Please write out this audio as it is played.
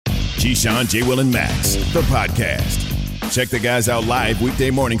Keyshawn, J. Will, and Max, the podcast. Check the guys out live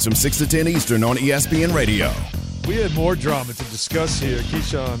weekday mornings from 6 to 10 Eastern on ESPN Radio. We had more drama to discuss here.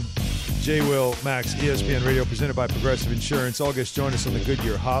 Keyshawn, J. Will, Max, ESPN Radio, presented by Progressive Insurance. All guests join us on the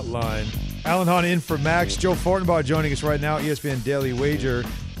Goodyear Hotline. Alan Hahn in for Max. Joe Fortenbaugh joining us right now, ESPN Daily Wager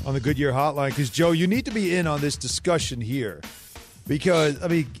on the Goodyear Hotline. Because, Joe, you need to be in on this discussion here. Because, I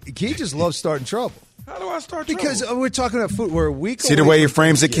mean, Key just loves starting trouble. How do I start trouble? Because we're talking about food. We're a week See the way he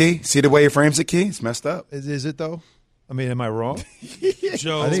frames it, Key? See the way he frames it, Key? It's messed up. Is it, though? I mean, am I wrong?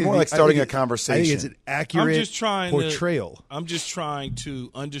 Joe, I think it's more like starting a conversation. I think it's an accurate portrayal. I'm just trying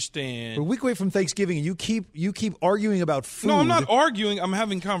to understand. We're a week away from Thanksgiving, and you keep arguing about food. No, I'm not arguing. I'm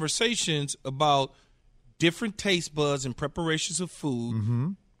having conversations about different taste buds and preparations of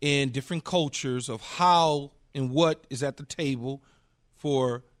food in different cultures of how and what is at the table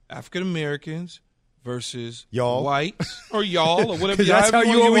for African Americans versus y'all, whites, or y'all, or whatever. That's how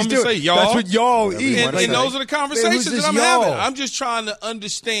you always do it. Y'all. That's what y'all eat. And those are the conversations that I'm y'all? having. I'm just trying to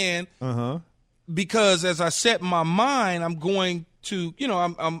understand because as I set my mind, I'm going to,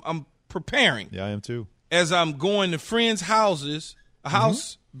 I'm preparing. Yeah, I am too. As I'm going to friends' houses, a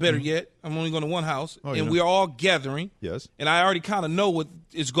house, better yet, I'm only going to one house, and we're all gathering. Yes. And I already kind of know what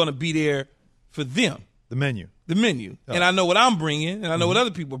is going to be there for them. The menu. And I know what I'm bringing, and I know what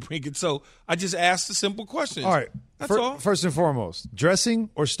other people are bringing. So I just asked the simple questions. All right. That's all. First and foremost, dressing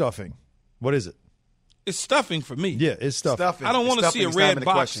or stuffing? What is it? It's stuffing for me. Yeah, it's stuffing. I don't want to see a red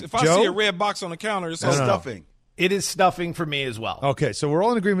box. If I see a red box on the counter, it's stuffing. It is stuffing for me as well. Okay, so we're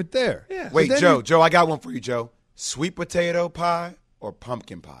all in agreement there. Yeah. Wait, Joe, I got one for you, Joe. Sweet potato pie or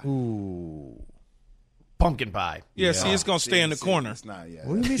pumpkin pie? Ooh. Pumpkin pie. Yeah, see, it's going to stay in the corner. It's not,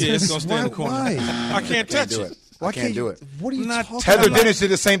 What do you mean it's going to stay in the corner. Why? I can't touch it. I can't do it. What are you talking about? Heather Dennis did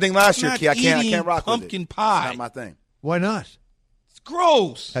the same thing last year, not Key. I can't rock with it. pumpkin pie. It's not my thing. Why not? It's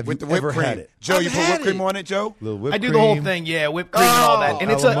gross. Have With you the whipped ever cream. had it? Joe, I've you put had whipped cream it. on it, Joe? Little whipped I do cream. the whole thing, yeah, whipped cream and all that. And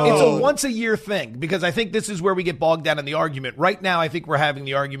it's a once a year thing because I think this is where we get bogged down in the argument. Right now, I think we're having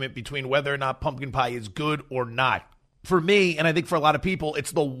the argument between whether or not pumpkin pie is good or not. For me, and I think for a lot of people,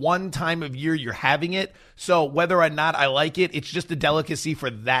 it's the one time of year you're having it. So whether or not I like it, it's just a delicacy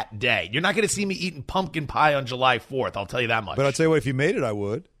for that day. You're not going to see me eating pumpkin pie on July 4th. I'll tell you that much. But I'll tell you what, if you made it, I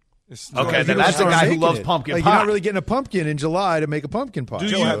would. Okay, then that's the guy who loves pumpkin pie. You're not really getting a pumpkin in July to make a pumpkin pie.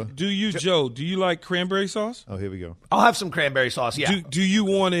 Do you like cranberry sauce? Oh, here we go. I'll have some cranberry sauce, yeah. Do you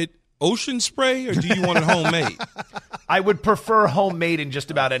want it ocean spray or do you want it homemade? I would prefer homemade in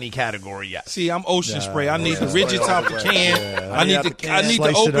just about any category, yes. See, I'm ocean spray. I need the ridges out the can. I need to Slice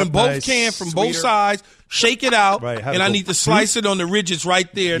it open up both nice. cans from both sides, shake it out, Right, have and it I go need to slice it on the ridges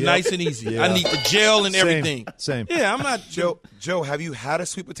right there, nice and easy. Yeah. I need the gel and everything. Same. Yeah, I'm not Joe, have you had a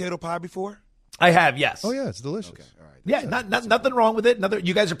sweet potato pie before? I have, yes. Oh, yeah, it's delicious. Okay, all right. Yeah, nothing wrong with it.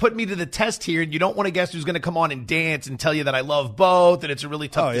 You guys are putting me to the test here, and you don't want to guess who's going to come on and dance and tell you that I love both, and it's a really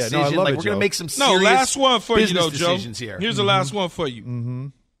tough decision. No, I love like it, we're going Joe. to make some serious last one for you, business though, Joe. decisions here. Here's the last one for you. Mm-hmm.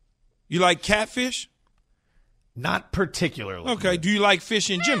 You like catfish? Not particularly. Okay. Do you like fish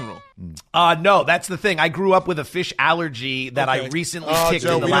in general? No, that's the thing. I grew up with a fish allergy that I recently kicked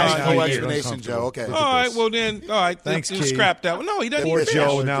Joe, in the we last don't few know years. explanation, Joe. Okay. All right. Well, then, all right. Thanks, let's Key. scrap that one. No, he doesn't Poor eat fish.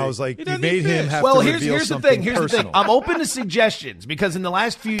 Joe now is like, He you doesn't made eat him fish. have Well, to here's reveal the something thing. Here's the thing. personal. I'm open to suggestions because in the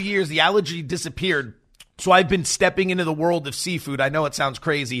last few years, the allergy disappeared. So I've been stepping into the world of seafood. I know it sounds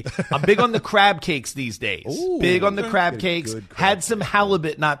crazy. I'm big on the crab cakes these days. Ooh, big on the crab cakes. good crab Had some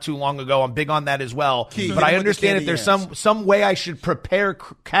halibut not too long ago. I'm big on that as well. Key, but I hit him with the understand if candy there's yams. some way I should prepare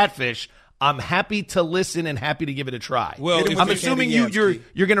catfish. I'm happy to listen and happy to give it a try. Well, Hit him if with I'm the assuming candy yams, Key.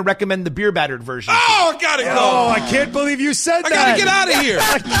 you're going to recommend the beer battered version. Oh, I gotta go. Oh, I can't believe you said I that. gotta get out of here.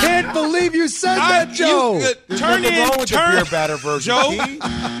 I can't believe you said that, Joe. Turn Nothing wrong in. with the Turn. beer batter version, Joe. Key.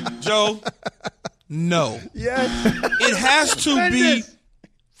 Joe. No. Yes. It has to be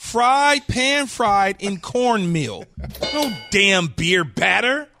pan fried in cornmeal. No damn beer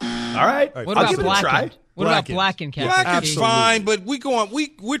batter. All right. What I'll about give it a try. blackened? What about Blackened. blackened catfish? Black is Absolutely. fine, but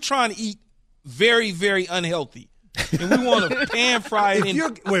we're trying to eat very, very unhealthy. And we want to pan fry it in.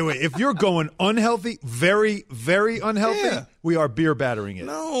 If you're going unhealthy, very, very unhealthy, Yeah. we are beer battering it.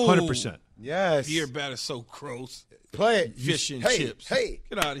 No. 100%. Yes. Beer batter so gross. Play it. Fish and hey, chips. Hey.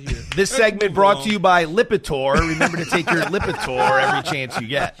 Get out of here. This Let's segment move brought on. to you by Lipitor. Remember to take your Lipitor every chance you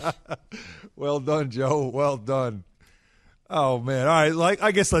get. Well done, Joe. Well done. Oh, man. All right.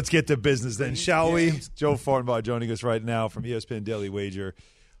 I guess let's get to business then, shall we? Joe Fortenbaugh joining us right now from ESPN Daily Wager.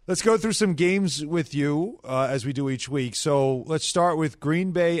 Let's go through some games with you as we do each week. So let's start with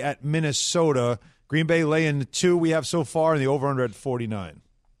Green Bay at Minnesota. Green Bay laying 2 we have so far, and the over-under at 49.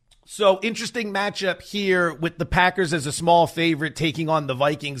 So interesting matchup here with the Packers as a small favorite taking on the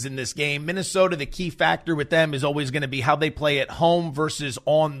Vikings in this game. Minnesota, the key factor with them is always going to be how they play at home versus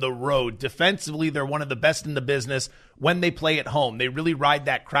on the road. Defensively, they're one of the best in the business when they play at home. They really ride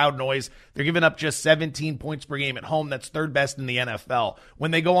that crowd noise. They're giving up just 17 points per game at home. That's third best in the NFL.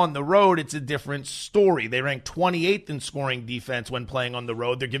 When they go on the road, it's a different story. They rank 28th in scoring defense when playing on the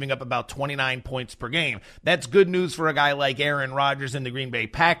road. They're giving up about 29 points per game. That's good news for a guy like Aaron Rodgers and the Green Bay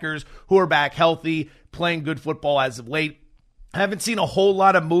Packers, who are back healthy, playing good football as of late. I haven't seen a whole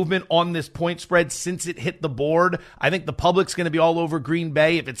lot of movement on this point spread since it hit the board. I think the public's going to be all over Green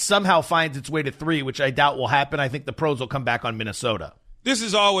Bay. If it somehow finds its way to 3, which I doubt will happen, I think the pros will come back on Minnesota. This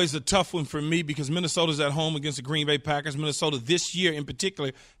is always a tough one for me because Minnesota's at home against the Green Bay Packers. Minnesota this year in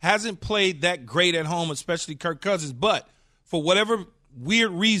particular hasn't played that great at home, especially Kirk Cousins. But for whatever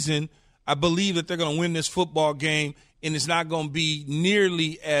weird reason, I believe that they're going to win this football game, and it's not going to be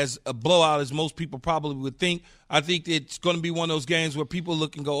nearly as a blowout as most people probably would think. I think it's going to be one of those games where people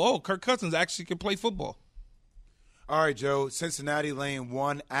look and go, oh, Kirk Cousins actually can play football. All right, Joe. Cincinnati laying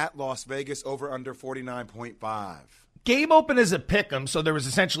 1 at Las Vegas, over under 49.5. Game open as a pick 'em, so there was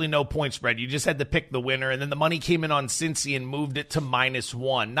essentially no point spread. You just had to pick the winner, and then the money came in on Cincy and moved it to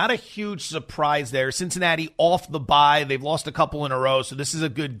 -1. Not a huge surprise there. Cincinnati off the bye. They've lost a couple in a row, so this is a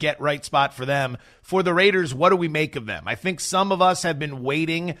good get-right spot for them. For the Raiders, what do we make of them? I think some of us have been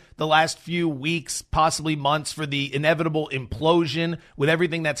waiting the last few weeks, possibly months, for the inevitable implosion with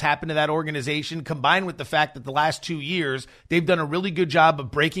everything that's happened to that organization, combined with the fact that the last 2 years, they've done a really good job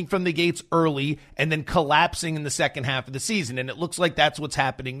of breaking from the gates early and then collapsing in the second half of the season, and it looks like that's what's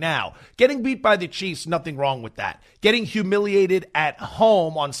happening now. Getting beat by the Chiefs, nothing wrong with that. Getting humiliated at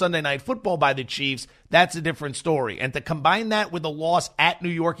home on Sunday Night Football by the Chiefs, that's a different story. And to combine that with a loss at New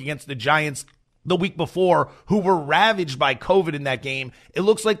York against the Giants the week before, who were ravaged by COVID in that game, it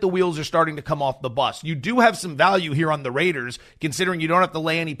looks like the wheels are starting to come off the bus. You do have some value here on the Raiders, considering you don't have to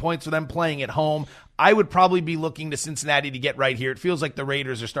lay any points for them playing at home. I would probably be looking to Cincinnati to get right here. It feels like the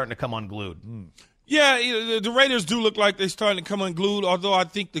Raiders are starting to come unglued. Yeah, the Raiders do look like they're starting to come unglued, although I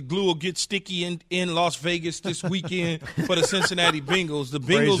think the glue will get sticky in Las Vegas this weekend for the Cincinnati Bengals. The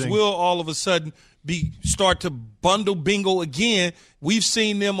Bengals will all of a sudden start to bundle bingo again. We've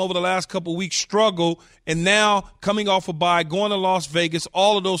seen them over the last couple of weeks struggle, and now coming off a bye, going to Las Vegas,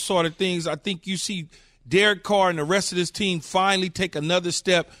 all of those sort of things. I think you see Derek Carr and the rest of this team finally take another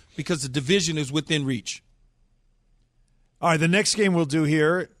step because the division is within reach. All right, the next game we'll do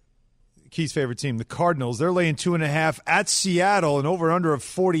here, Keith's favorite team, the Cardinals. They're laying 2.5 at Seattle, and over under of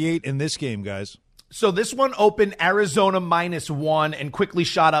 48 in this game, guys. So this one opened Arizona -1 and quickly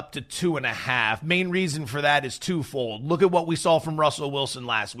shot up to 2.5. Main reason for that is twofold. Look at what we saw from Russell Wilson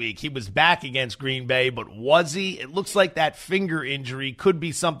last week. He was back against Green Bay, but was he? It looks like that finger injury could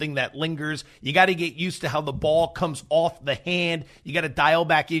be something that lingers. You got to get used to how the ball comes off the hand. You got to dial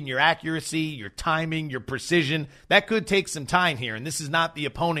back in your accuracy, your timing, your precision. That could take some time here, and this is not the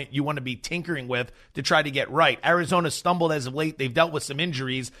opponent you want to be tinkering with to try to get right. Arizona stumbled as of late. They've dealt with some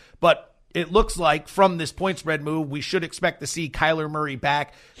injuries, but it looks like from this point spread move, we should expect to see Kyler Murray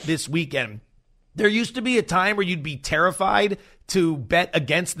back this weekend. There used to be a time where you'd be terrified to bet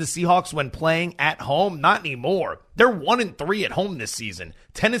against the Seahawks when playing at home. Not anymore. They're 1-3 at home this season.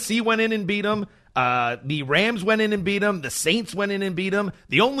 Tennessee went in and beat them. The Rams went in and beat them. The Saints went in and beat them.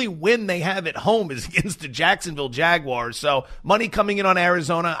 The only win they have at home is against the Jacksonville Jaguars. So money coming in on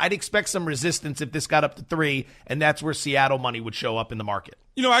Arizona. I'd expect some resistance if this got up to 3, and that's where Seattle money would show up in the market.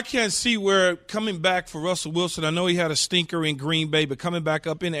 You know, I can't see where coming back for Russell Wilson, I know he had a stinker in Green Bay, but coming back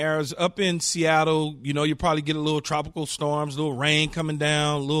up in Arizona, up in Seattle, you know, you probably get a little tropical storms, a little rain coming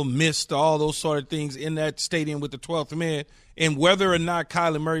down, a little mist, all those sort of things in that stadium with the 12th man. And whether or not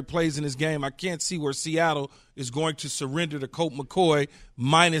Kyler Murray plays in this game, I can't see where Seattle is going to surrender to Colt McCoy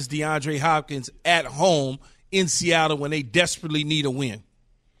minus DeAndre Hopkins at home in Seattle when they desperately need a win.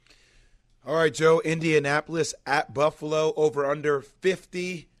 All right, Joe, Indianapolis at Buffalo, over under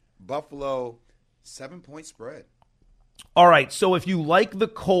 50. Buffalo, 7-point spread. All right, so if you like the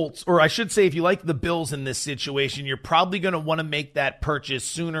Colts, or I should say if you like the Bills in this situation, you're probably going to want to make that purchase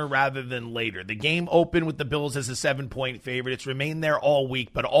sooner rather than later. The game opened with the Bills as a 7-point favorite. It's remained there all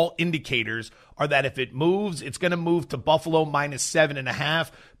week, but all indicators are that if it moves, it's going to move to Buffalo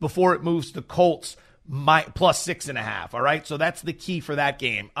 -7.5 before it moves to Colts plus 6.5. All right, so that's the key for that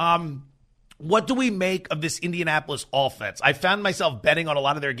game. What do we make of this Indianapolis offense? I found myself betting on a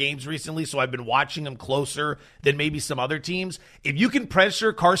lot of their games recently, so I've been watching them closer than maybe some other teams. If you can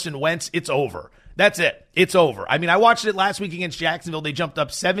pressure Carson Wentz, it's over. That's it. It's over. I mean, I watched it last week against Jacksonville. They jumped up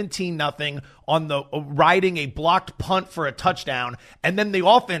 17-0 on the riding a blocked punt for a touchdown, and then the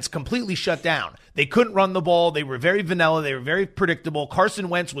offense completely shut down. They couldn't run the ball. They were very vanilla. They were very predictable. Carson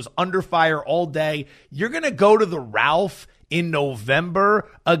Wentz was under fire all day. You're going to go to the Ralph in November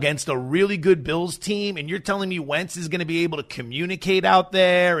against a really good Bills team, and you're telling me Wentz is going to be able to communicate out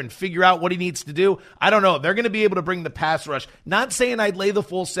there and figure out what he needs to do? I don't know. They're going to be able to bring the pass rush. Not saying I'd lay the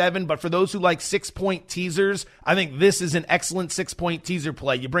full 7, but for those who like 6-point teasers, I think this is an excellent 6-point teaser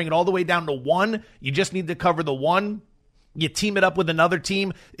play. You bring it all the way down to 1. You just need to cover the 1. You team it up with another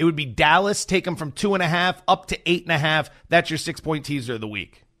team. It would be Dallas. Take them from 2.5 up to 8.5. That's your 6-point teaser of the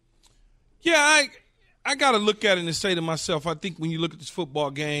week. Yeah, I got to look at it and say to myself, I think when you look at this football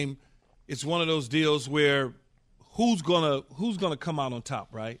game, it's one of those deals where who's gonna come out on top,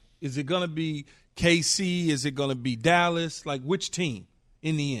 right? Is it going to be KC? Is it going to be Dallas? Like, which team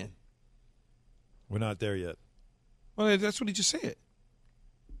in the end? We're not there yet. Well, that's what he just said.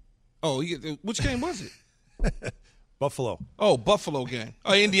 Oh, which game was it? Buffalo. Oh, Buffalo game.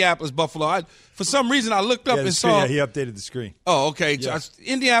 Oh, Indianapolis, Buffalo. For some reason, I looked up and saw. Yeah, he updated the screen. Oh, okay. Yeah.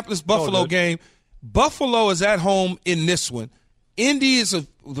 Indianapolis, Buffalo game. Buffalo is at home in this one. Indy is the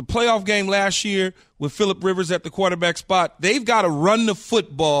playoff game last year with Phillip Rivers at the quarterback spot. They've got to run the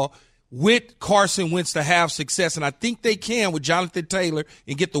football with Carson Wentz to have success, and I think they can with Jonathan Taylor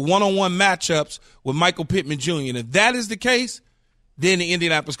and get the one-on-one matchups with Michael Pittman Jr. And if that is the case, then the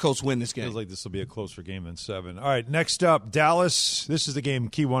Indianapolis Colts win this game. Feels like this will be a closer game than 7. All right, next up, Dallas. This is the game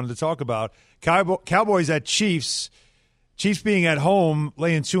Key wanted to talk about. Cowboys at Chiefs. Chiefs being at home,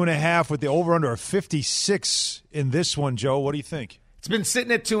 laying 2.5 with the over-under of 56 in this one, Joe. What do you think? It's been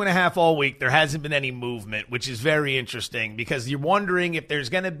sitting at 2.5 all week. There hasn't been any movement, which is very interesting because you're wondering if there's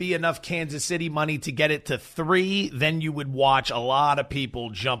going to be enough Kansas City money to get it to 3. Then you would watch a lot of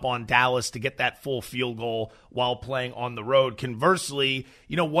people jump on Dallas to get that full field goal while playing on the road. Conversely,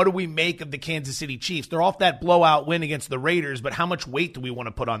 what do we make of the Kansas City Chiefs? They're off that blowout win against the Raiders, but how much weight do we want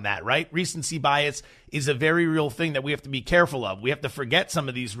to put on that, right? Recency bias is a very real thing that we have to be careful of. We have to forget some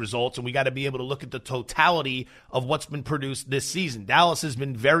of these results, and we got to be able to look at the totality of what's been produced this season. Dallas has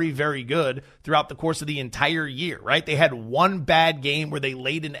been very, very good throughout the course of the entire year, right? They had one bad game where they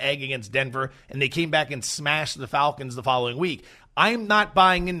laid an egg against Denver, and they came back and smashed the Falcons the following week. I'm not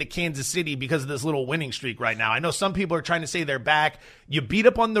buying into Kansas City because of this little winning streak right now. I know some people are trying to say they're back. You beat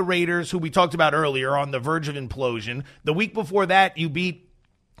up on the Raiders, who we talked about earlier, on the verge of implosion. The week before that, you beat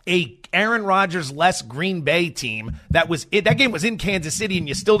a Aaron Rodgers-less Green Bay team. That game was in Kansas City, and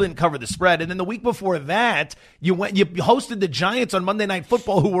you still didn't cover the spread. And then the week before that, you hosted the Giants on Monday Night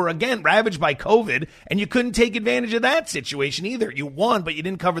Football, who were again ravaged by COVID, and you couldn't take advantage of that situation either. You won, but you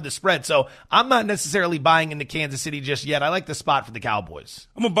didn't cover the spread. So I'm not necessarily buying into Kansas City just yet. I like the spot for the Cowboys.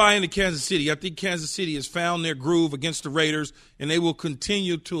 I'm gonna buy into Kansas City. I think Kansas City has found their groove against the Raiders, and they will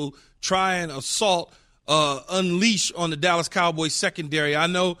continue to try and unleash on the Dallas Cowboys secondary. I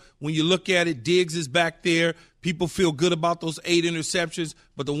know when you look at it, Diggs is back there. People feel good about those 8 interceptions.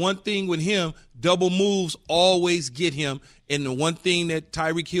 But the one thing with him, double moves always get him. And the one thing that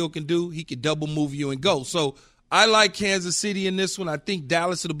Tyreek Hill can do, he can double move you and go. So I like Kansas City in this one. I think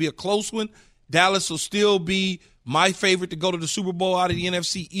Dallas, it'll be a close one. Dallas will still be my favorite to go to the Super Bowl out of the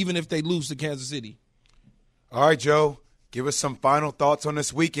NFC, even if they lose to Kansas City. All right, Joe, give us some final thoughts on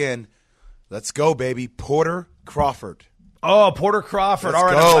this weekend. Let's go, baby. Porter Crawford. Oh, Porter Crawford. Let's All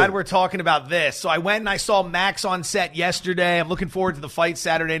right, go. I'm glad we're talking about this. So I went and I saw Max on set yesterday. I'm looking forward to the fight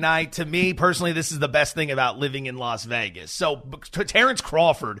Saturday night. To me, personally, this is the best thing about living in Las Vegas. So Terrence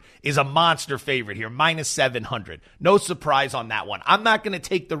Crawford is a monster favorite here, minus 700. No surprise on that one. I'm not going to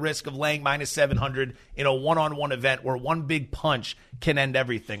take the risk of laying minus 700 in a one-on-one event where one big punch can end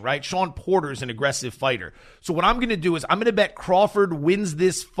everything, right? Sean Porter's an aggressive fighter. So what I'm going to do is I'm going to bet Crawford wins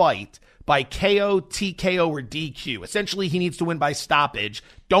this fight by KO, TKO, or DQ. Essentially, he needs to win by stoppage.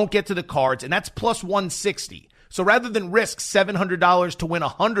 Don't get to the cards, and that's plus 160. So rather than risk $700 to win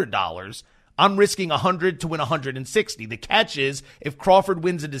 $100, I'm risking $100 to win $160. The catch is, if Crawford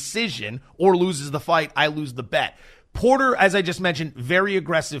wins a decision or loses the fight, I lose the bet. Porter, as I just mentioned, very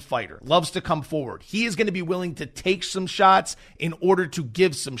aggressive fighter, loves to come forward. He is going to be willing to take some shots in order to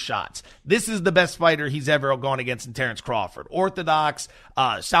give some shots. This is the best fighter he's ever gone against in Terrence Crawford. Orthodox,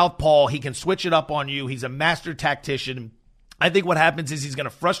 southpaw, he can switch it up on you. He's a master tactician. I think what happens is he's going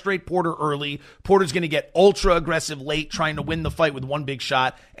to frustrate Porter early. Porter's going to get ultra aggressive late, trying to win the fight with one big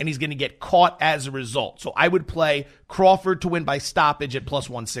shot, and he's going to get caught as a result. So I would play Crawford to win by stoppage at plus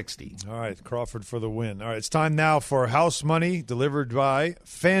 160. All right, Crawford for the win. All right, it's time now for House Money delivered by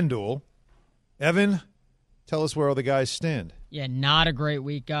FanDuel. Evan, Tell us where all the guys stand. Yeah, not a great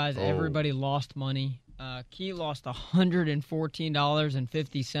week, guys. Everybody lost money. Key lost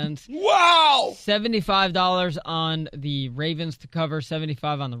 $114.50. Wow! $75 on the Ravens to cover,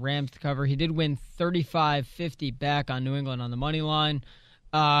 $75 on the Rams to cover. He did win $35.50 back on New England on the money line.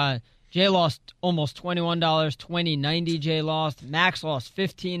 Jay lost almost $21, $20.90 Jay lost. Max lost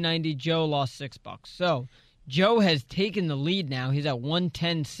 $15.90. Joe lost $6. So Joe has taken the lead now. He's at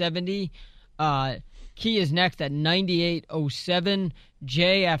 110.70. Key is next at 98.07.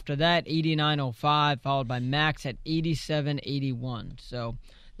 Jay after that 89.05, followed by Max at 87.81. So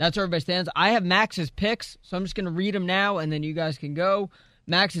that's where everybody stands. I have Max's picks, so I'm just going to read them now, and then you guys can go.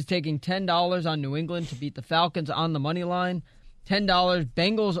 Max is taking $10 on New England to beat the Falcons on the money line. $10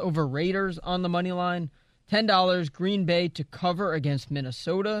 Bengals over Raiders on the money line. $10 Green Bay to cover against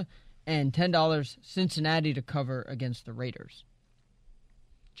Minnesota. And $10 Cincinnati to cover against the Raiders.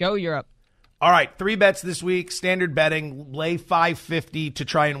 Joe, you're up. All right, 3 bets this week. Standard betting, lay $5.50 to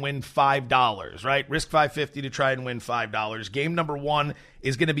try and win $5, right? Risk $5.50 to try and win $5. Game number 1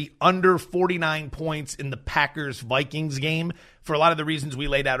 is going to be under 49 points in the Packers-Vikings game. For a lot of the reasons we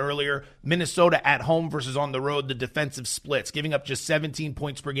laid out earlier, Minnesota at home versus on the road, the defensive splits, giving up just 17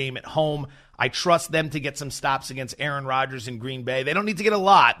 points per game at home. I trust them to get some stops against Aaron Rodgers in Green Bay. They don't need to get a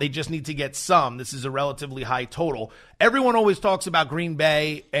lot. They just need to get some. This is a relatively high total. Everyone always talks about Green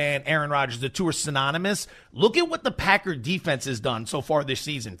Bay and Aaron Rodgers. The two are synonymous. Look at what the Packer defense has done so far this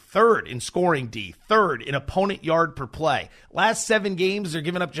season. 3rd in scoring D, 3rd in opponent yard per play. Last 7 games, they're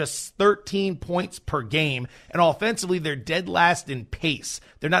giving up just 13 points per game. And offensively, they're dead last in pace.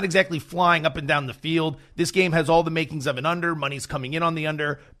 They're not exactly flying up and down the field. This game has all the makings of an under. Money's coming in on the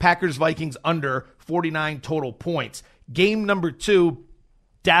under. Packers-Vikings under 49 total points. Game number 2,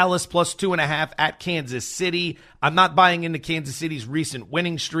 Dallas plus 2.5 at Kansas City. I'm not buying into Kansas City's recent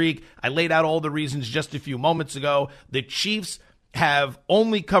winning streak. I laid out all the reasons just a few moments ago. The Chiefs have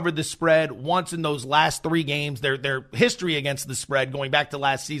only covered the spread once in those last 3 games. Their history against the spread going back to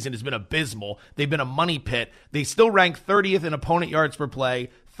last season has been abysmal. They've been a money pit. They still rank 30th in opponent yards per play,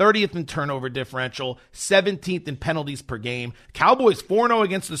 30th in turnover differential, 17th in penalties per game. Cowboys 4-0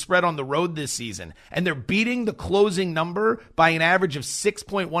 against the spread on the road this season, and they're beating the closing number by an average of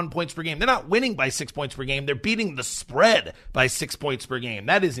 6.1 points per game. They're not winning by 6 points per game. They're beating the spread by 6 points per game.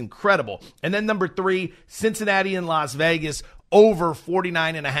 That is incredible. And then number 3, Cincinnati and Las Vegas, over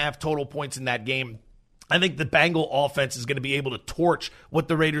 49.5 total points in that game. I think the Bengal offense is going to be able to torch what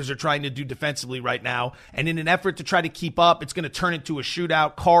the Raiders are trying to do defensively right now. And in an effort to try to keep up, it's going to turn into a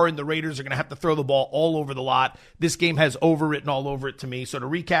shootout. Carr and the Raiders are going to have to throw the ball all over the lot. This game has overwritten all over it to me. So to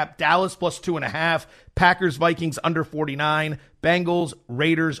recap, Dallas plus 2.5, Packers, Vikings under 49, Bengals,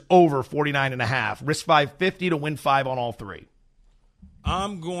 Raiders over 49.5. Risk $5.50 to win 5 on all 3.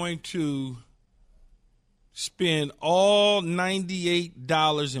 I'm going to spend all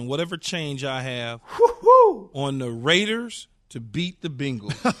 $98 and whatever change I have on the Raiders to beat the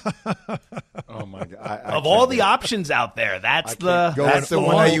Bengals. Oh my God! Of all the options out there, that's the one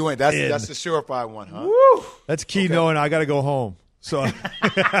that you went. That's the surefire one, huh? Woo! That's key knowing I got to go home. So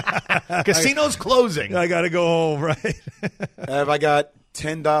casino's closing. I got to go home, right? I got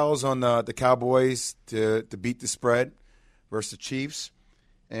 $10 on the Cowboys to beat the spread versus the Chiefs,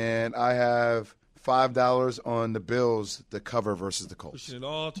 and I have $5 on the Bills to cover versus the Colts. Pushing it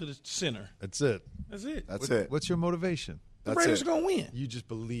all to the center. That's it. That's it. That's it. What's your motivation? The Raiders are going to win. You just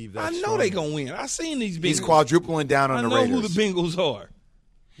believe that. I know they're going to win. I've seen these Bengals. He's quadrupling down on the Raiders. I know who the Bengals are.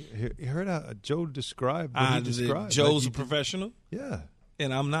 You heard how Joe described what he described. Joe's a professional. Yeah.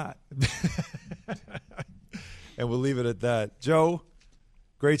 And I'm not. And we'll leave it at that. Joe,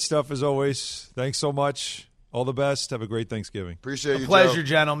 great stuff as always. Thanks so much. All the best. Have a great Thanksgiving. Appreciate you, pleasure, Joe.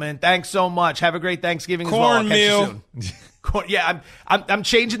 Gentlemen. Thanks so much. Have a great Thanksgiving as well. I'll catch you soon. Yeah, I'm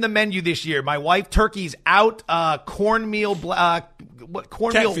changing the menu this year. My wife, turkey's out. Cornmeal,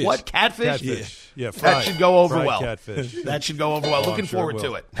 Catfish. What? Catfish? Yeah, that should go over fried well. Catfish. That should go over well. Looking forward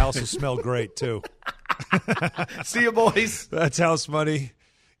to it. House will smell great, too. See you, boys. That's House Money.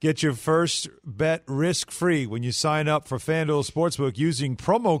 Get your first bet risk-free when you sign up for FanDuel Sportsbook using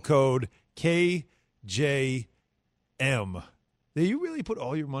promo code KJM. Did you really put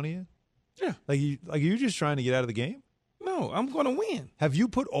all your money in? Yeah. Like you just trying to get out of the game? No, I'm going to win. Have you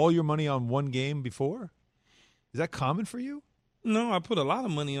put all your money on one game before? Is that common for you? No, I put a lot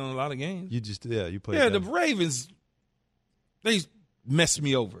of money on a lot of games. You played. Yeah, the Ravens, they messed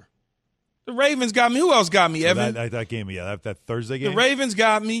me over. The Ravens got me. Who else got me, Evan? That game, that Thursday game? The Ravens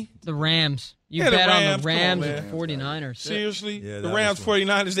got me. The Rams. You Yeah, bet the on the Rams. Rams Come on, or the 49ers. Seriously? Yeah, the that Rams, was one.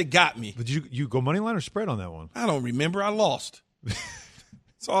 49ers, they got me. But you go money line or spread on that one? I don't remember. I lost.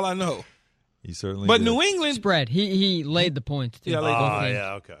 That's all I know. He certainly But did. New England Spread. He laid the points too. Yeah,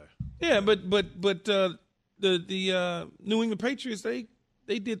 yeah, okay. Yeah, but the New England Patriots they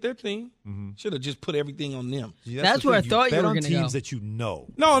did their thing. Should have just put everything on them. See, That's the where I thing. thought you bet were on going to go. teams that you know.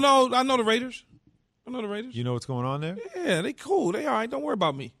 No, I know the Raiders. You know what's going on there? Yeah, they cool. They all right. Don't worry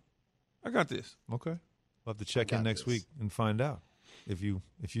about me. I got this. Okay. We'll have to check in next week and find out if you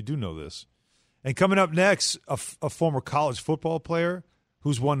do know this. And coming up next, a former college football player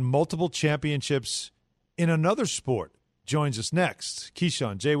who's won multiple championships in another sport joins us next.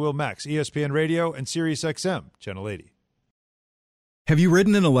 Keyshawn, J. Will, Max, ESPN Radio, and Sirius XM, Channel 80. Have you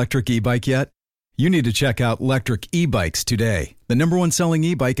ridden an electric e-bike yet? You need to check out Electric E-Bikes today, the #1 selling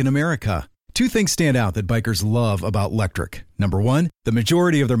e-bike in America. Two things stand out that bikers love about Electric. Number one, the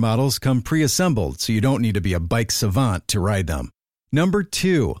majority of their models come pre-assembled, so you don't need to be a bike savant to ride them. Number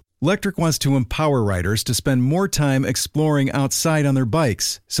two, Electric wants to empower riders to spend more time exploring outside on their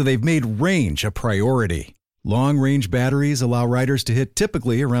bikes, so they've made range a priority. Long-range batteries allow riders to hit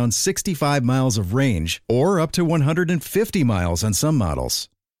typically around 65 miles of range, or up to 150 miles on some models.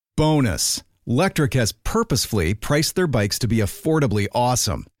 Bonus, Electric has purposefully priced their bikes to be affordably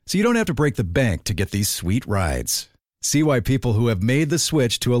awesome, so you don't have to break the bank to get these sweet rides. See why people who have made the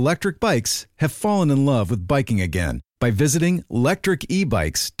switch to electric bikes have fallen in love with biking again by visiting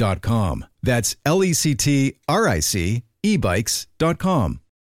lectricebikes.com. That's LECTRIC ebikes.com.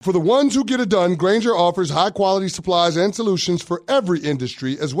 For the ones who get it done, Grainger offers high-quality supplies and solutions for every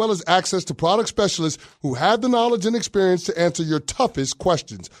industry, as well as access to product specialists who have the knowledge and experience to answer your toughest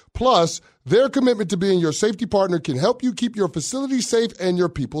questions. Plus, their commitment to being your safety partner can help you keep your facility safe and your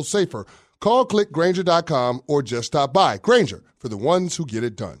people safer. Call, click Grainger.com, or just stop by. Grainger, for the ones who get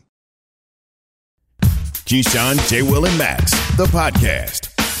it done. Keyshawn, J. Will, and Max, the podcast.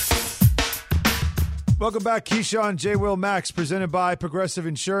 Welcome back, Keyshawn, J. Will, Max, presented by Progressive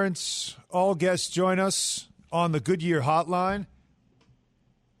Insurance. All guests join us on the Goodyear Hotline.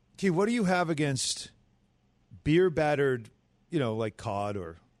 Key, what do you have against beer-battered, like cod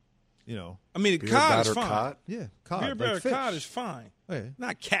or, I mean, cod is fine. Yeah, cod. Beer battered cod is fine. Okay.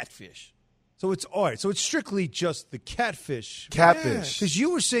 Not catfish. So it's all right. So it's strictly just the catfish. Catfish. Because you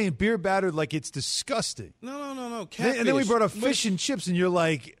were saying beer battered like it's disgusting. No. Catfish. And then we brought up fish and chips, and you're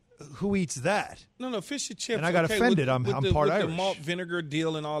like, who eats that? No, fish and chips. And I got offended. I'm part with Irish. The malt vinegar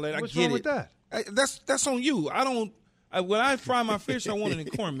deal and all that. What's I get wrong it. with that? That's on you. When I fry my fish, I want it in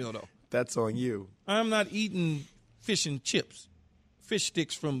cornmeal though. That's on you. I'm not eating fish and chips, fish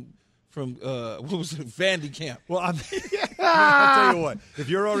sticks from what was it, Vandy Camp. Well, I'll tell you what. If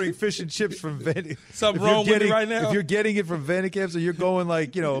you're ordering fish and chips from Vandy, something wrong with it right now. If you're getting it from Vandy Camp, so you're going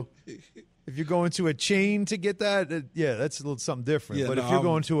if you're going to a chain to get that, that's a little something different. Yeah, but if you're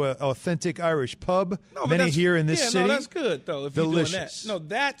going to an authentic Irish pub, but many here in this city, that's good though. If delicious. You're doing that. No,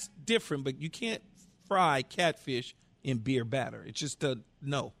 that's different. But you can't fry catfish in beer batter. It's just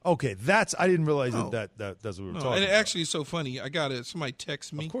no. Okay, I didn't realize that's what we were talking and about. Actually, it's so funny. I got it. Somebody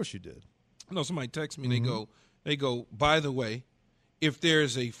text me. Of course you did. No, somebody text me. Mm-hmm. They go. By the way, if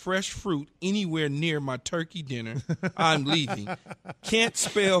there's a fresh fruit anywhere near my turkey dinner, I'm leaving. Can't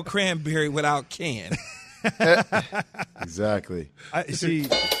spell cranberry without can. Exactly.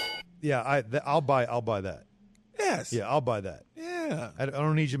 I'll buy that. Yes. Yeah, I'll buy that. Yeah. I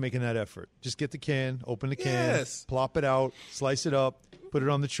don't need you making that effort. Just get the can, open the can, Yes. plop it out, slice it up, put it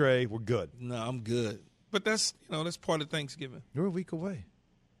on the tray. We're good. No, I'm good. But that's part of Thanksgiving. You're a week away.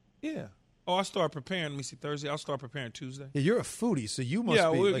 Yeah. Oh, I start preparing. Let me see, Thursday. I'll start preparing Tuesday. Yeah, you're a foodie, so you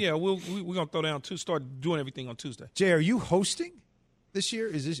must be. We're gonna throw down start doing everything on Tuesday. Jay, are you hosting this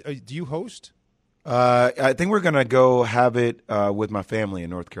year? Do you host? I think we're gonna go have it with my family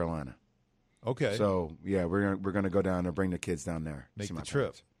in North Carolina. Okay. So yeah, we're gonna go down and bring the kids down there. Make see the my trip.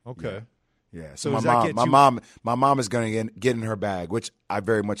 parents. Okay. Yeah. So does my mom is gonna get in her bag, which I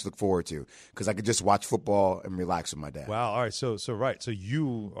very much look forward to because I could just watch football and relax with my dad. Wow. All right. So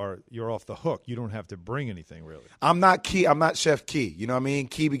you're off the hook. You don't have to bring anything really. I'm not Key. I'm not Chef Key. You know what I mean?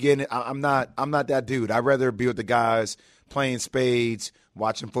 Key beginning. I'm not that dude. I'd rather be with the guys playing spades,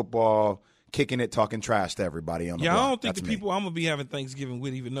 watching football, kicking it, talking trash to everybody on the block. I don't think That's the me. people I'm gonna be having Thanksgiving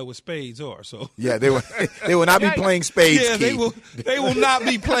with even know what spades are. So yeah, they will not be playing spades. yeah, Key. they will not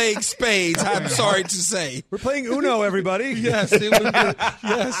be playing spades. I'm sorry to say. We're playing Uno, everybody. Yes, it would be,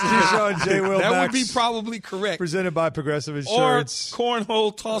 yes. Keyshawn, J. Will, that Max, would be probably correct. presented by Progressive Or Insurance.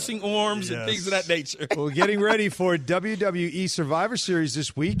 cornhole tossing arms and things of that nature. Well, getting ready for WWE Survivor Series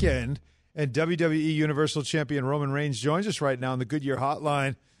this weekend, and WWE Universal Champion Roman Reigns joins us right now on the Goodyear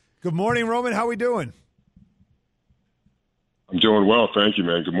Hotline. Good morning, Roman. How we doing? I'm doing well, thank you,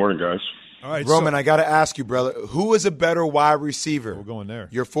 man. Good morning, guys. All right, Roman, I got to ask you, brother, who is a better wide receiver? We're going there.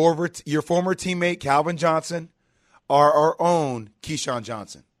 Your former teammate, Calvin Johnson, or our own Keyshawn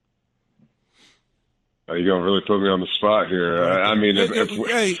Johnson? You're going to really put me on the spot here. I mean, hey,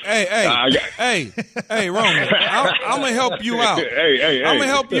 Roman, I'm going to help you out. Hey. I'm going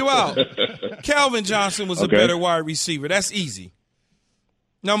to help you out. Calvin Johnson was a better wide receiver. That's easy.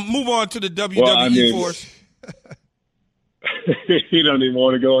 Now move on to the WWE force. He don't even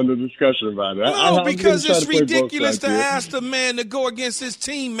want to go into discussion about it. No, because it's ridiculous to ask the man to go against his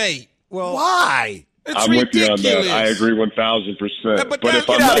teammate. Well, why? It's I'm ridiculous. with you on that. I agree 1,000%. But if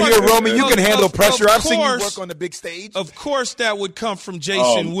get out of here, Roman. You can handle pressure. I've seen you work on the big stage. Of course, that would come from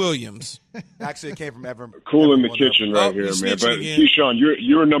Jason Williams. Actually, it came from Evan. Cool in the kitchen right here, man. But Keyshawn,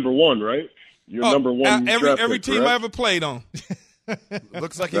 you're number one, right? You're number one. Every team I ever played on.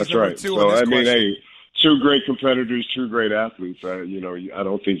 Looks like he's That's number right. two So, on this I mean, question. hey, two great competitors, two great athletes. I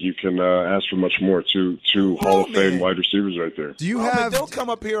don't think you can ask for much more. Two Hall of Fame wide receivers right there. Do you Roman, have? don't come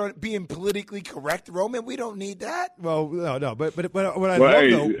up here being politically correct, Roman. We don't need that. Well, no. But what I love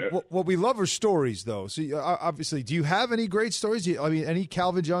though, what we love are stories though. So obviously, do you have any great stories? Any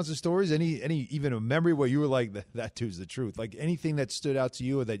Calvin Johnson stories? Any even a memory where you were like, that dude's the truth? Like anything that stood out to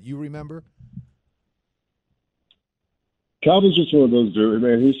you or that you remember? Calvin's just one of those dudes,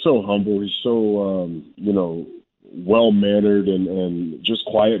 man. He's so humble. He's so, well-mannered and just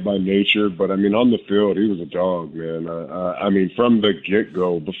quiet by nature. But, I mean, on the field, he was a dog, man. I mean, from the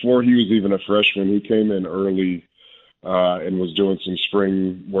get-go, before he was even a freshman, he came in early and was doing some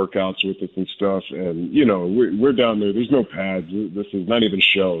spring workouts with us and stuff. And, we're down there. There's no pads. This is not even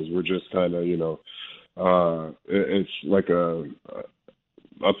shells. We're just kind of, it's like a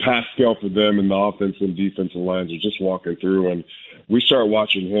pass scale for them, and the offense and defensive lines are just walking through. And we start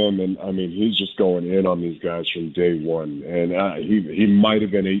watching him, and, I mean, he's just going in on these guys from day one. And he might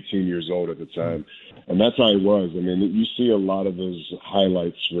have been 18 years old at the time. And that's how he was. I mean, you see a lot of those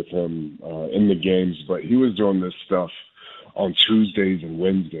highlights with him in the games, but he was doing this stuff on Tuesdays and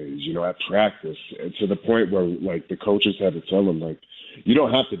Wednesdays, at practice, and to the point where, like, the coaches had to tell him, like, you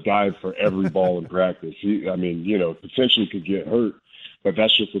don't have to dive for every ball in practice. Potentially could get hurt. But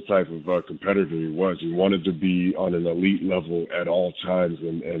that's just the type of competitor he was. He wanted to be on an elite level at all times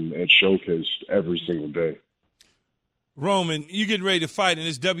and showcased every single day. Roman, you getting ready to fight in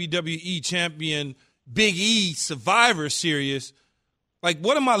this WWE Champion Big E Survivor Series. Like,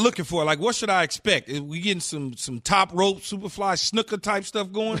 what am I looking for? Like, what should I expect? Are we getting some top rope, superfly, snooker type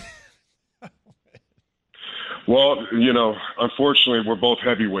stuff going? Well, unfortunately, we're both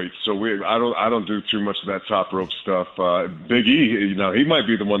heavyweights, so I don't do too much of that top rope stuff. Big E, he might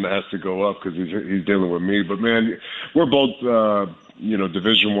be the one that has to go up because he's dealing with me. But man, we're both former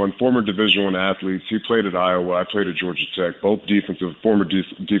Division I athletes. He played at Iowa, I played at Georgia Tech. Both former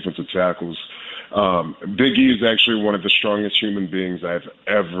defensive tackles. Big E is actually one of the strongest human beings I've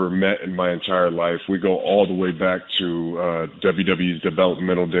ever met in my entire life. We go all the way back to WWE's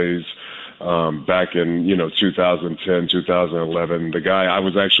developmental days. Back in, 2010, 2011, the guy, I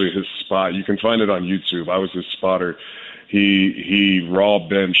was actually his spot. You can find it on YouTube. I was his spotter. He raw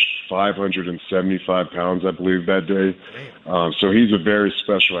benched 575 pounds, I believe, that day. So he's a very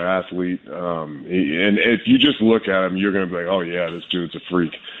special athlete. And if you just look at him, you're going to be like, oh yeah, this dude's a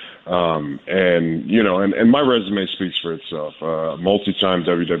freak. And my resume speaks for itself. Multi-time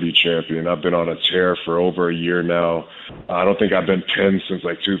WWE champion. I've been on a tear for over a year now. I don't think I've been pinned since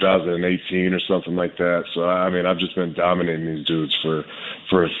like 2018 or something like that. So, I mean, I've just been dominating these dudes for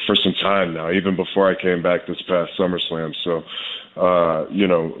some time now, even before I came back this past SummerSlam. So,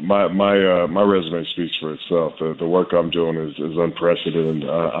 my resume speaks for itself. The work I'm doing is unprecedented.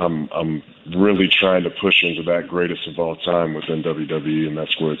 I'm really trying to push into that greatest of all time within WWE, and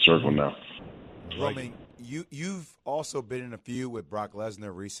that's Squared Circle now. Roman, you've also been in a feud with Brock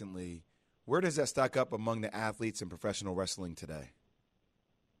Lesnar recently. Where does that stack up among the athletes in professional wrestling today?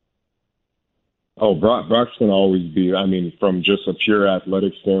 Oh, Brock's going to always be, from just a pure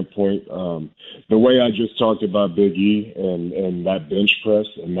athletic standpoint, the way I just talked about Big E and that bench press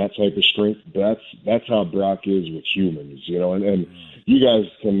and that type of strength, that's how Brock is with humans, and you guys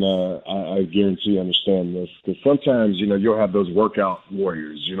can, I guarantee, understand this, because sometimes, you'll have those workout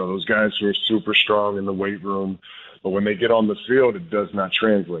warriors, those guys who are super strong in the weight room, but when they get on the field, it does not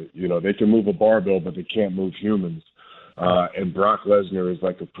translate. They can move a barbell, but they can't move humans. And Brock Lesnar is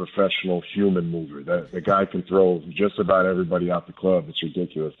like a professional human mover. The guy can throw just about everybody out the club. It's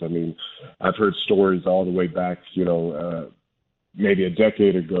ridiculous. I mean, I've heard stories all the way back, maybe a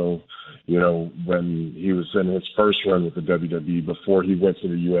decade ago, when he was in his first run with the WWE before he went to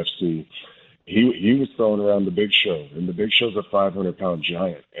the UFC. he was throwing around the Big Show, and the Big Show's a 500-pound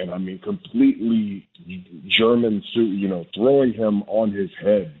giant, and I mean completely German suit, throwing him on his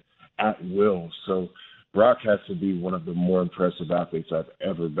head at will. So Brock has to be one of the more impressive athletes I've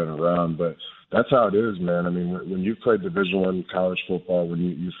ever been around. But that's how it is, man. I mean, when you played Division I college football, when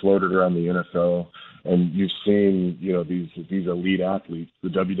you floated around the NFL, and you've seen, these elite athletes, the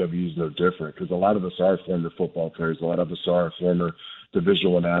WWE is no different, because a lot of us are former football players. A lot of us are former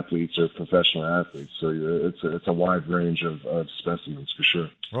Division I athletes or professional athletes. So it's a wide range of specimens for sure.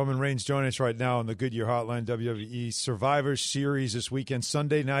 Roman Reigns joining us right now on the Goodyear Hotline, WWE Survivor Series this weekend,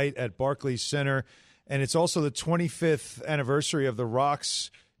 Sunday night at Barclays Center. And it's also the 25th anniversary of The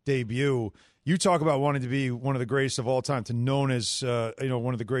Rock's debut. You talk about wanting to be one of the greatest of all time, to known as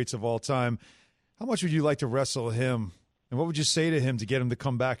one of the greats of all time. How much would you like to wrestle him? And what would you say to him to get him to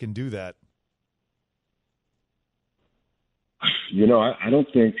come back and do that? I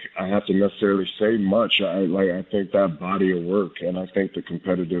don't think I have to necessarily say much. I think that body of work, and I think the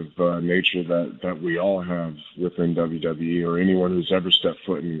competitive nature that we all have within WWE, or anyone who's ever stepped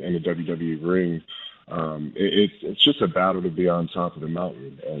foot in a WWE ring, it's just a battle to be on top of the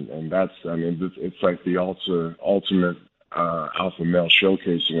mountain, and that's, it's like the ultimate alpha male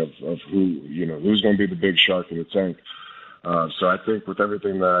showcasing of who's going to be the big shark in the tank. So I think with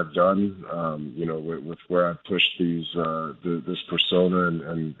everything that I've done, with where I've pushed this persona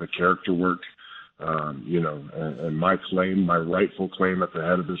and the character work, and my rightful claim at the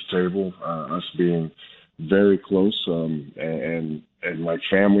head of this table, us being very close, and like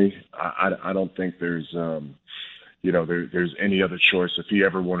family, I don't think there's any other choice. If he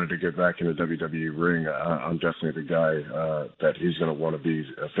ever wanted to get back in the WWE ring, I'm definitely the guy that he's going to want to be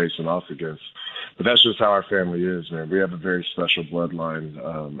facing off against. But that's just how our family is, man. We have a very special bloodline,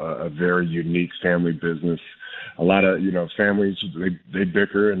 a very unique family business. A lot of, families, they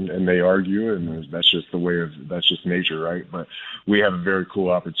bicker and they argue, and that's just that's just nature, right? But we have a very cool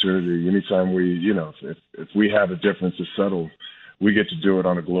opportunity. Anytime if we have a difference to settle, we get to do it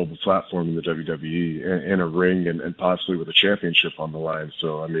on a global platform in the WWE, in a ring, and possibly with a championship on the line.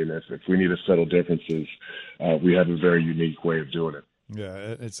 So, if we need to settle differences, we have a very unique way of doing it.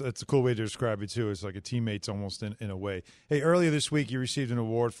 Yeah, it's a cool way to describe it, too. It's like a teammate's almost in a way. Hey, earlier this week, you received an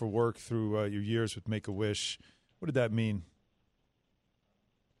award for work through your years with Make-A-Wish. What did that mean?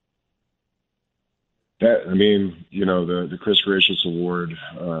 The Chris Gracious Award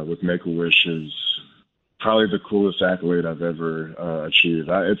with Make-A-Wish is probably the coolest accolade I've ever achieved.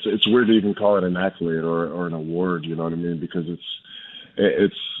 It's weird to even call it an accolade or an award, you know what I mean? Because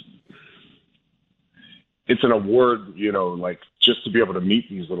it's an award, just to be able to meet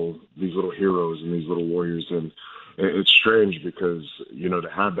these little heroes and these little warriors. And it's strange because, to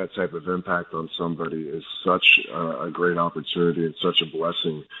have that type of impact on somebody is such a great opportunity. It's such a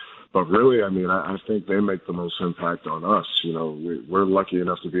blessing. But really, I think they make the most impact on us. We're lucky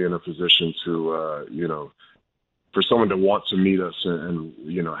enough to be in a position to, for someone to want to meet us and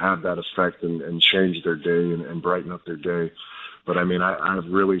have that effect and change their day and brighten up their day. But I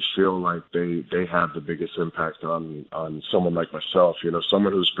really feel like they have the biggest impact on someone like myself.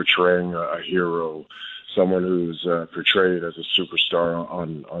 Someone who's portraying a hero, someone who's portrayed as a superstar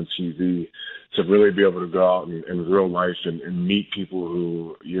on TV, to really be able to go out in real life and meet people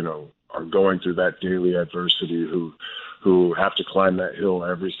who, are going through that daily adversity, who have to climb that hill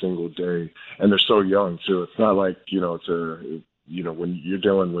every single day. And they're so young, too. It's not like, when you're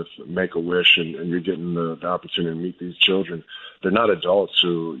dealing with Make-A-Wish and you're getting the opportunity to meet these children, they're not adults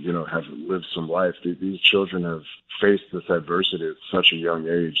who, have lived some life. These children have faced this adversity at such a young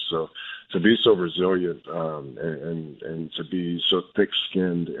age. So to be so resilient and to be so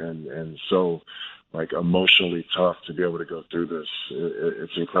thick-skinned and so emotionally tough to be able to go through this,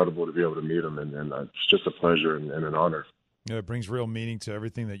 it's incredible to be able to meet them, and it's just a pleasure and an honor. Yeah, it brings real meaning to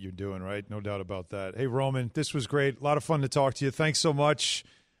everything that you're doing, right? No doubt about that. Hey, Roman, this was great. A lot of fun to talk to you. Thanks so much.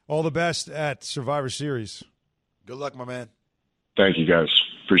 All the best at Survivor Series. Good luck, my man. Thank you, guys.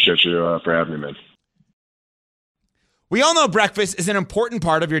 Appreciate you for having me, man. We all know breakfast is an important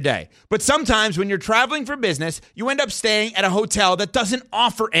part of your day, but sometimes when you're traveling for business, you end up staying at a hotel that doesn't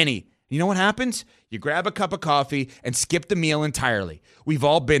offer any. You know what happens? You grab a cup of coffee and skip the meal entirely. We've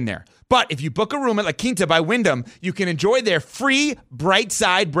all been there. But if you book a room at La Quinta by Wyndham, you can enjoy their free Bright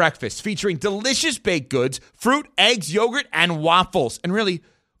Side breakfast featuring delicious baked goods, fruit, eggs, yogurt, and waffles. And really,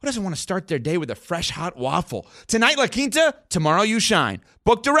 who doesn't want to start their day with a fresh, hot waffle? Tonight, La Quinta, tomorrow you shine.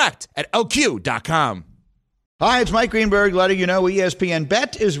 Book direct at LQ.com. Hi, it's Mike Greenberg letting you know ESPN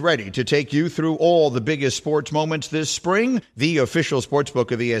Bet is ready to take you through all the biggest sports moments this spring. The official sportsbook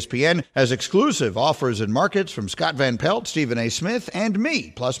of ESPN has exclusive offers and markets from Scott Van Pelt, Stephen A. Smith, and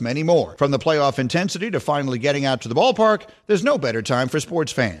me, plus many more. From the playoff intensity to finally getting out to the ballpark, there's no better time for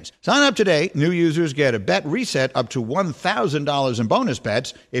sports fans. Sign up today. New users get a bet reset up to $1,000 in bonus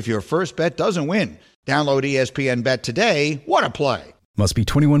bets if your first bet doesn't win. Download ESPN Bet today. What a play. Must be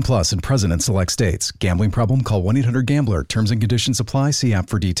 21 plus and present in select states. Gambling problem? Call 1-800-GAMBLER. Terms and conditions apply. See app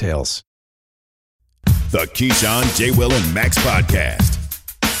for details. The Keyshawn, J. Will, and Max podcast.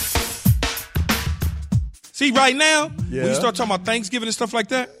 See, right now, when you start talking about Thanksgiving and stuff like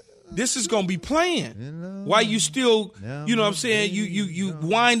that, this is going to be playing. While you still, you know what I'm saying, you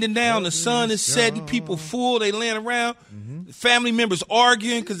winding down, the sun is setting, people full, they laying around. Family members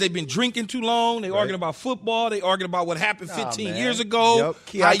arguing because they've been drinking too long. They arguing about football. They arguing about what happened 15 years ago.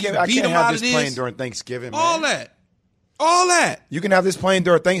 Yep. I can't have this playing during Thanksgiving, man. All that. You can have this playing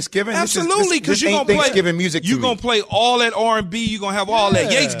during Thanksgiving? Absolutely, because you're going to play Thanksgiving music. You're going to play all that R&B. You're going to have all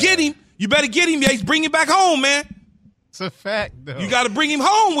that. Yates, get him. You better get him, Yates. Bring him back home, man. It's a fact, though. You got to bring him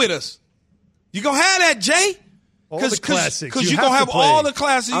home with us. You're going to have that, Jay. All the classics. Because you're going to have all the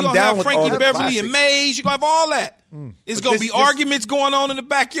classics. You're going to have Frankie Beverly and Mays. You're going to have all that. It's going to be arguments going on in the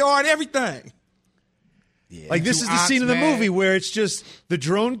backyard, everything. Yeah. Like this is the scene in the movie where it's just the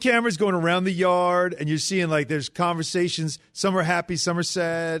drone cameras going around the yard, and you're seeing like there's conversations. Some are happy, some are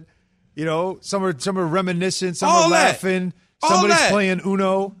sad. You know, some are reminiscent, some are laughing. Somebody's playing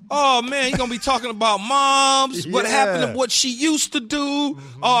Uno. Oh, man, you're going to be talking about moms, what happened to what she used to do.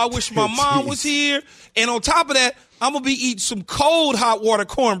 Oh, I wish my mom was here. And on top of that, I'm going to be eating some cold hot water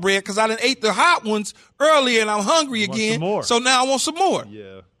cornbread because I done ate the hot ones earlier and I'm hungry again. So now I want some more.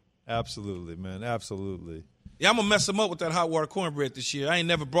 Yeah, absolutely, man. Absolutely. Yeah, I'm going to mess them up with that hot water cornbread this year. I ain't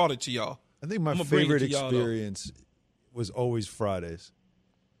never brought it to y'all. I think my favorite experience was always Fridays.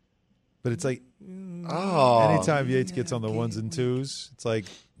 But it's like, anytime Yates gets on the ones and twos, it's like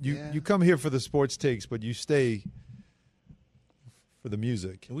you come here for the sports takes, but you stay for the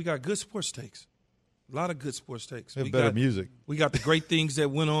music. And we got good sports takes. A lot of good sports takes. We got music. We got the great things that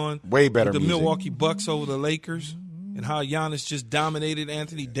went on. Way better with the music. Milwaukee Bucks over the Lakers and how Giannis just dominated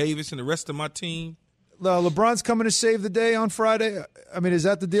Anthony Davis and the rest of my team. LeBron's coming to save the day on Friday. I mean, is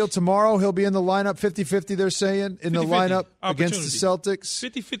that the deal? Tomorrow he'll be in the lineup 50-50, they're saying, in the lineup against the Celtics.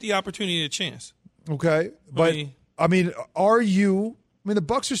 50-50 opportunity and a chance. Okay. But, I mean, the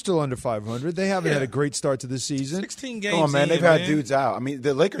Bucks are still under 500. They haven't had a great start to the season. 16 games. Come on, man. They've had dudes out. I mean,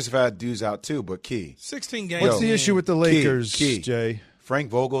 the Lakers have had dudes out too, but Key. 16 games. What's the issue with the Lakers, Jay? Frank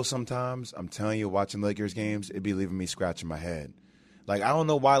Vogel sometimes, I'm telling you, watching Lakers games, it'd be leaving me scratching my head. Like, I don't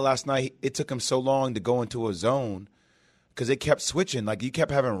know why last night it took him so long to go into a zone because they kept switching. Like, you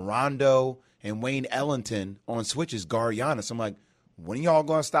kept having Rondo and Wayne Ellington on switches guard Giannis. I'm like, when are y'all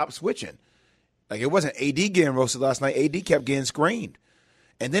going to stop switching? Like, it wasn't AD getting roasted last night. AD kept getting screened.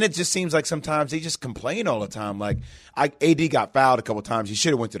 And then it just seems like sometimes they just complain all the time. Like, AD got fouled a couple times. He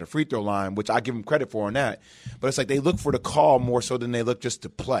should have went to the free throw line, which I give him credit for on that. But it's like they look for the call more so than they look just to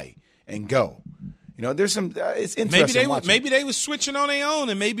play and go. You know, there's some it's interesting. Maybe they were switching on their own,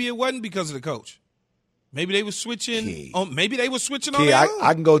 and maybe it wasn't because of the coach. Maybe they were switching. Maybe they were switching on their own.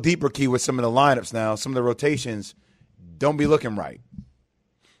 I can go deeper, Key, with some of the lineups now. Some of the rotations don't be looking right.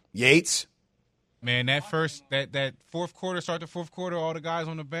 Yates, man, that fourth quarter, start the fourth quarter, all the guys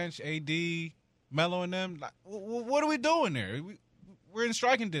on the bench, AD, Melo, and them. Like, what are we doing there? We're in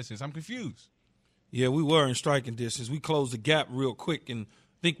striking distance. I'm confused. Yeah, we were in striking distance. We closed the gap real quick and.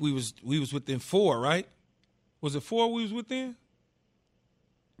 I think we was within 4, right? Was it 4 we was within?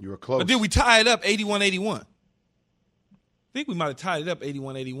 You were close. But then we tied it up 81-81. I think we might have tied it up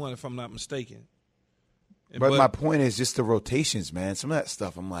 81-81 if I'm not mistaken. But my point is just the rotations, man. Some of that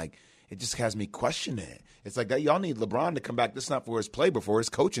stuff, I'm like, it just has me questioning it. It's like that. Y'all need LeBron to come back. This not for his play, but for his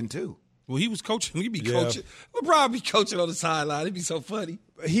coaching too. Well, he was coaching. He'd be coaching. LeBron be coaching on the sideline. It'd be so funny.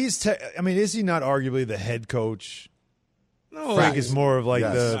 Is he not arguably the head coach? No, Frank is more of like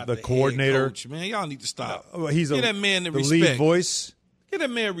the coordinator. Coach, man, y'all need to stop. Give that man the respect. Lead voice. Give that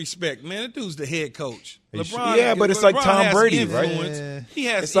man respect, man. That dude's the head coach. LeBron, but it's like Tom Brady, right? He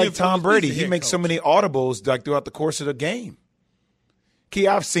has. It's like Tom Brady. He makes so many audibles like throughout the course of the game. Key,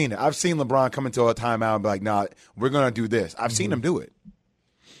 I've seen it. I've seen LeBron come into a timeout and be like, "Nah, we're gonna do this." I've seen him do it.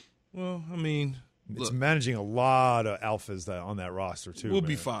 Well, I mean, it's managing a lot of alphas on that roster too. We'll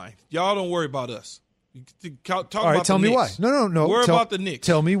be fine. Y'all don't worry about us. Talk all right, about tell the me Knicks. why. No. Worry about the Knicks.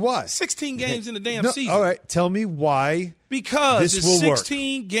 Tell me why. 16 games in the damn season. All right, tell me why. Because it's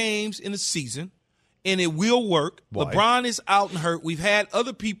 16 games in the season, and it will work. Why? LeBron is out and hurt. We've had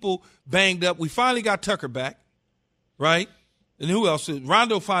other people banged up. We finally got Tucker back. right? And who else?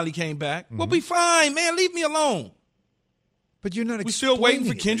 Rondo finally came back. We'll be fine, man. Leave me alone. But you're not. We're still waiting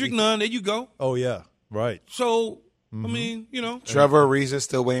for Kendrick Nunn. There you go. Oh yeah, right. So I mean, Trevor Ariza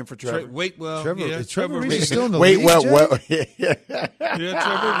still waiting for Trevor. Trevor Ariza still in the league. Yeah,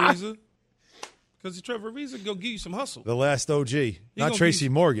 Trevor Ariza. Because Trevor Ariza gonna give you some hustle. The last OG, not Tracy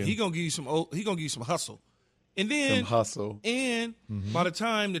Morgan. He gonna give you some. He gonna give you some hustle, and then some hustle. And by the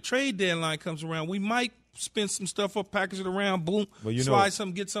time the trade deadline comes around, we might spend some stuff up, package it around, boom, slide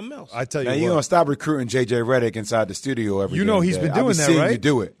something, get something else. I tell you, now you're gonna stop recruiting JJ Redick inside the studio every. You know he's been doing that, right? You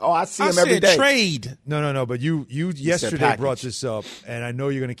do it. Oh, I see him every day. Trade. No. But you yesterday brought this up, and I know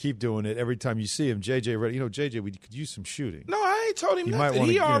you're gonna keep doing it every time you see him. JJ Redick, JJ, we could use some shooting. No, I ain't told him nothing.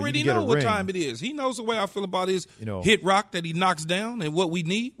 He already knows what time it is. He knows the way I feel about his hit rock that he knocks down and what we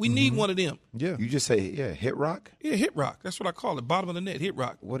need. We need one of them. Yeah. You just say hit rock. Yeah, hit rock. That's what I call it. Bottom of the net, hit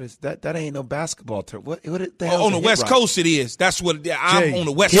rock. What is that? That ain't no basketball term. What the hell? On the West Coast, it is. That's what I'm on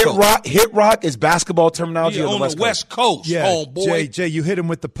the West Coast. Hit rock is basketball terminology on the West Coast. Yeah, boy. Jay, you hit him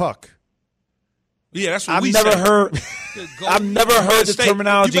with the puck. Yeah, that's what I've we never say. heard. I've never heard the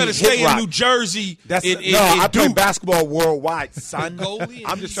terminology. You better stay hit rock. in New Jersey. I play basketball worldwide, son.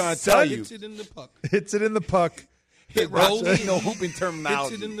 I'm just trying to tell you. Hits it in the puck. Hits it in the puck. Hit rock. Ain't no hooping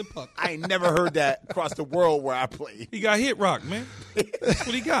terminology. Hits it in the puck. I ain't never heard that across the world where I play. He got hit rock, man. That's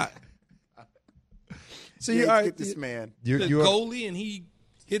what he got. So you get this man. The goalie, and he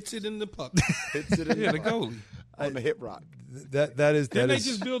hits it in the puck. Hits it in the goalie on the hit rock. Didn't they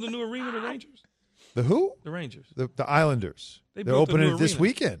just build a new arena, the Rangers? The who? The Rangers. The Islanders. They're opening it this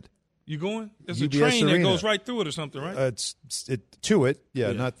weekend. You going? There's UBS a train Arena. that goes right through it or something, right? It's to it.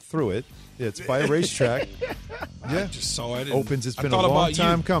 Yeah, not through it. It's by a racetrack. I just saw it. Opens. It's been a long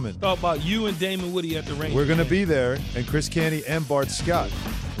time coming. Thought about you and Damon Woody at the Rangers. We're going to be there, and Chris Canty and Bart Scott.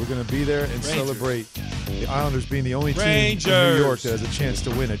 We're going to be there and celebrate the Islanders being the only team in New York that has a chance to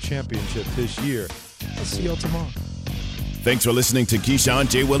win a championship this year. I'll see y'all tomorrow. Thanks for listening to Keyshawn,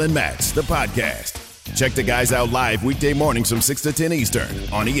 J. Will, and Max, the podcast. Check the guys out live weekday mornings from 6 to 10 Eastern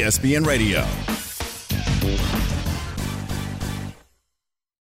on ESPN Radio.